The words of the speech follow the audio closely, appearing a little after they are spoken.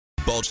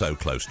but so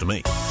close to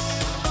me.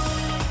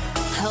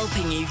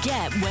 Helping you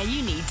get where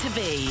you need to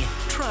be.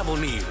 Travel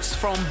news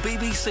from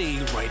BBC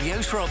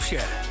Radio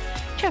Shropshire.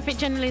 Traffic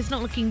generally is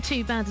not looking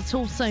too bad at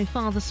all so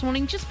far this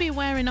morning. Just be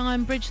aware in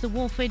Ironbridge the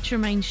wharfage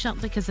remains shut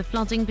because of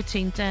flooding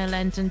between Dale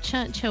End and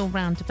Churchill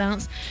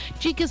roundabouts.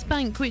 Jiggers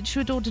Bank, which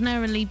would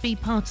ordinarily be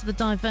part of the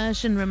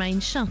diversion,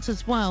 remains shut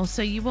as well,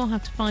 so you will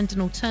have to find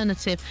an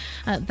alternative.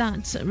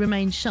 That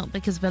remains shut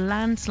because of a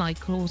landslide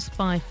caused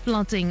by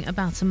flooding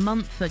about a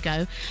month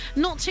ago.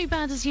 Not too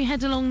bad as you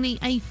head along the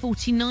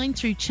A49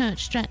 through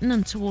Church Stretton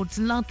and towards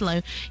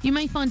Ludlow. You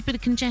may find a bit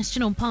of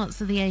congestion on parts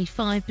of the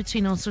A5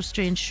 between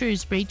Oswestry and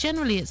Shrewsbury.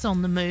 Generally it's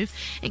on the move.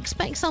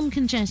 Expect some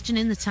congestion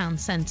in the town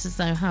centres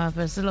though, however.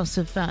 There's a lot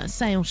of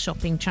sale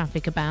shopping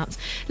traffic about.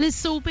 Liz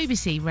Saul,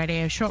 BBC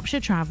Radio Shropshire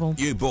Travel.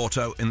 You bought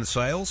out in the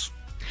sales?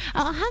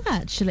 I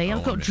have actually.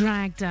 I've got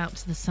dragged out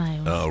to the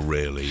sales. Oh,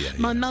 really? Yeah,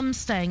 My mum's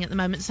staying at the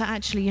moment, so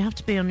actually you have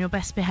to be on your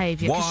best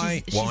behaviour.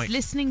 Why? She's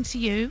listening to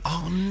you.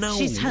 Oh, no.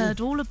 She's heard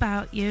all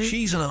about you.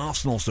 She's an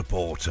Arsenal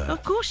supporter.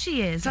 Of course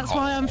she is. That's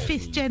why I'm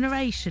fifth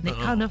generation. It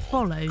kind of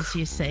follows,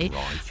 you see.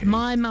 Crikey.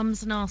 My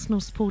mum's an Arsenal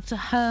supporter.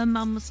 Her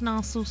mum was an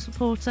Arsenal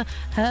supporter.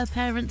 Her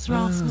parents were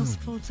Arsenal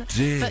supporter.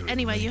 But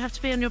anyway, you have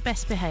to be on your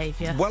best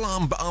behaviour. Well,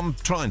 I'm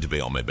trying to be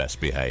on my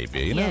best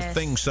behaviour. You know, Yes.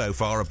 things so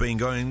far have been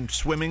going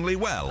swimmingly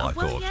well, I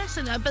thought. Well, yes,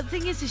 but the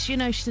thing is,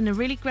 she's in a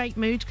really great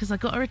mood because I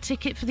got her a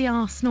ticket for the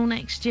Arsenal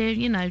next year,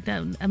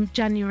 the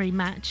January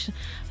match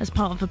as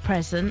part of a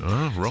present.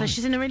 Oh, right. So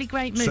she's in a really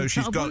great mood. So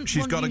she's I got wouldn't to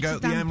want go you to the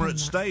dampen Emirates that.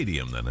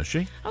 Stadium then, has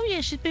she? Oh, yeah,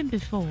 she's been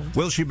before.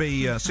 Will she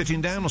be sitting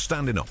down or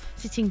standing up?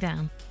 Sitting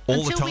down.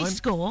 All the Until we time?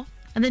 score,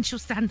 and then she'll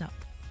stand up.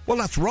 Well,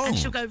 that's wrong. And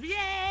she'll go,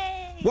 yay!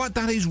 What?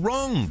 That is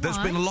wrong. There's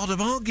Why? been a lot of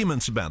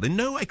arguments about it.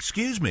 No,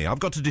 excuse me. I've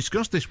got to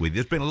discuss this with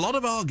you. There's been a lot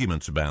of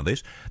arguments about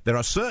this. There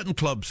are certain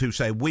clubs who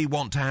say we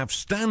want to have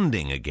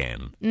standing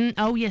again.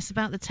 Oh, yes,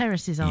 about the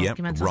terraces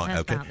argument. Yep, I've right, heard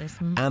okay. about this.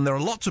 And there are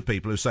lots of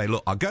people who say,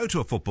 look, I'll go to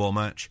a football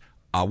match,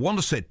 I want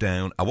to sit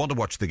down, I want to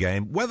watch the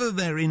game, whether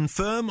they're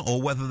infirm or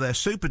whether they're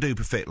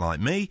super-duper fit like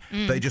me,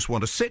 they just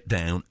want to sit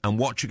down and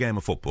watch a game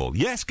of football.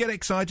 Yes, get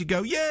excited,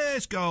 go,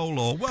 yes, goal,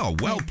 or,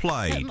 well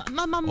played.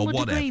 My mum or would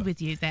whatever. agree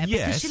with you there,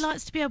 Yes. because she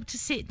likes to be able to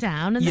sit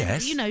down and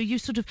Yes. then, you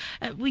sort of,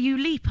 you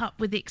leap up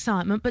with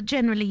excitement, but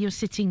generally you're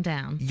sitting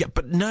down. Yeah,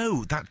 but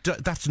no,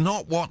 that's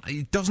not what...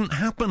 It doesn't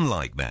happen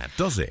like that,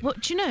 does it? Well,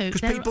 do you know...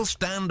 Because people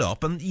stand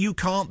up and you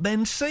can't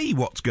then see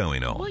what's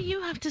going on. Well, you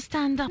have to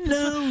stand up.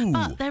 No.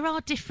 But there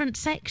are different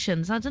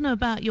sections. I don't know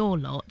about your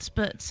lot,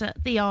 but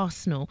at the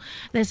Arsenal,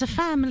 there's a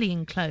family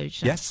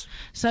enclosure. Yes.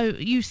 So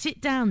you sit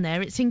down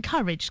there. It's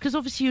encouraged, because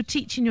obviously you're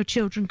teaching your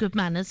children good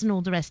manners and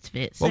all the rest of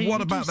it. So Well,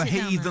 what you do about the sit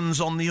down there.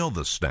 heathens on the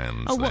other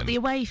stands, Oh, then? what, the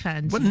away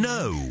fans? Well,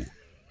 no.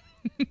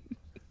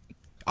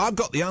 I've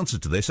got the answer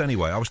to this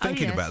anyway. I was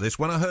thinking yes. about this.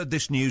 When I heard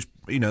this news,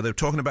 they were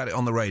talking about it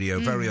on the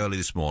radio very early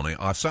this morning,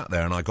 I sat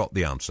there and I got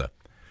the answer.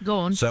 Go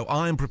on. So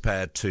I'm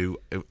prepared to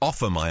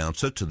offer my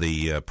answer to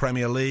the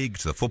Premier League,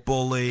 to the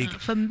Football League.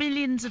 For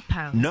millions of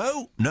pounds.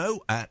 No,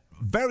 at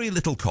very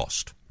little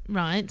cost.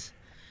 Right.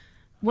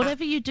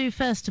 Whatever you do,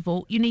 first of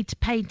all, you need to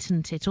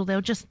patent it, or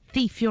they'll just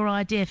thief your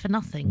idea for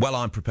nothing. Well,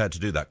 I'm prepared to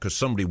do that, because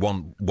somebody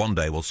one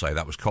day will say,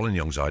 that was Colin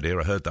Young's idea,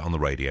 I heard that on the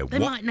radio. They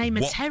might name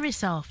a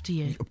terrace after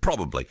you.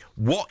 Probably.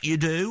 What you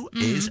do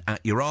is, at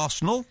your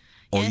Arsenal...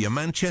 Or Yes. your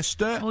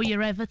Manchester. Or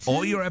your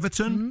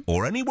Everton.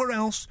 Or anywhere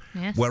else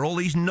Yes. where all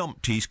these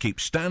numpties keep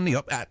standing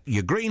up at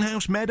your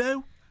greenhouse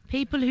meadow.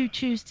 People who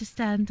choose to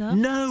stand up.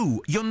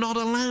 No, you're not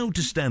allowed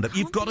to stand up.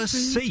 You've got a be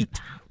rude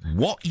seat.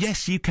 about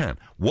Yes, you can.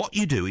 What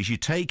you do is you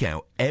take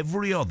out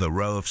every other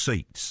row of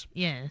seats.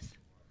 Yes.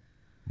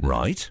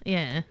 Right?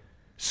 Yeah.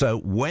 So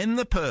when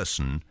the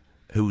person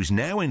who's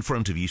now in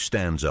front of you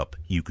stands up,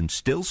 you can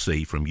still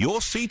see from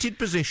your seated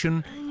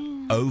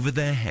position over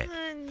their head.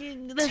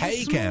 There's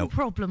Take a small out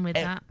problem with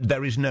that.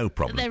 There is no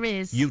problem. There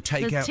is. You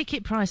take the out.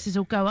 ticket prices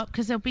will go up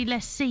because there'll be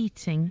less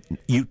seating.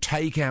 You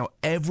take out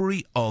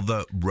every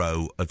other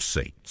row of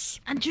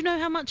seats. And do you know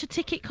how much a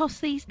ticket costs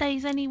these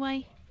days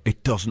anyway?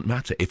 It doesn't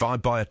matter. If I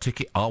buy a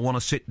ticket, I want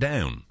to sit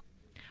down.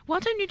 Why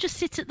don't you just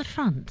sit at the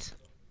front?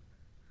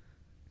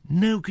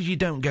 No, because you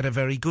don't get a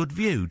very good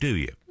view, do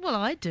you? Well,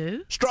 I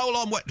do. Stroll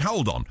on.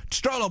 Hold on.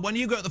 Stroll on. When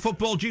you go to the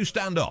football, do you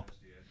stand up?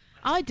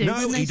 I do. No,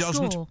 when they he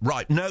doesn't. score.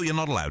 Right, no, you're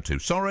not allowed to.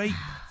 Sorry.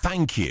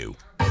 Thank you.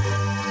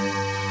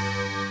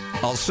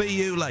 I'll see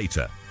you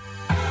later.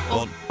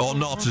 Or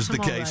not, as the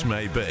tomorrow. case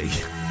may be.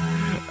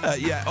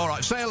 Yeah, all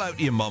right, say hello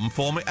to your mum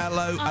for me.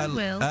 Hello. I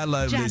will.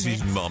 Hello, Janet.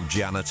 Liz's mum.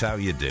 Janet, how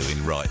you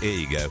doing? Right, here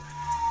you go.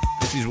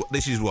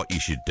 This is what you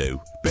should do.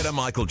 Bit of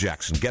Michael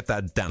Jackson. Get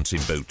that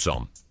dancing boots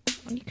on.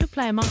 You could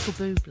play a Michael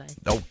Bublé.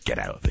 Oh, get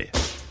out of here.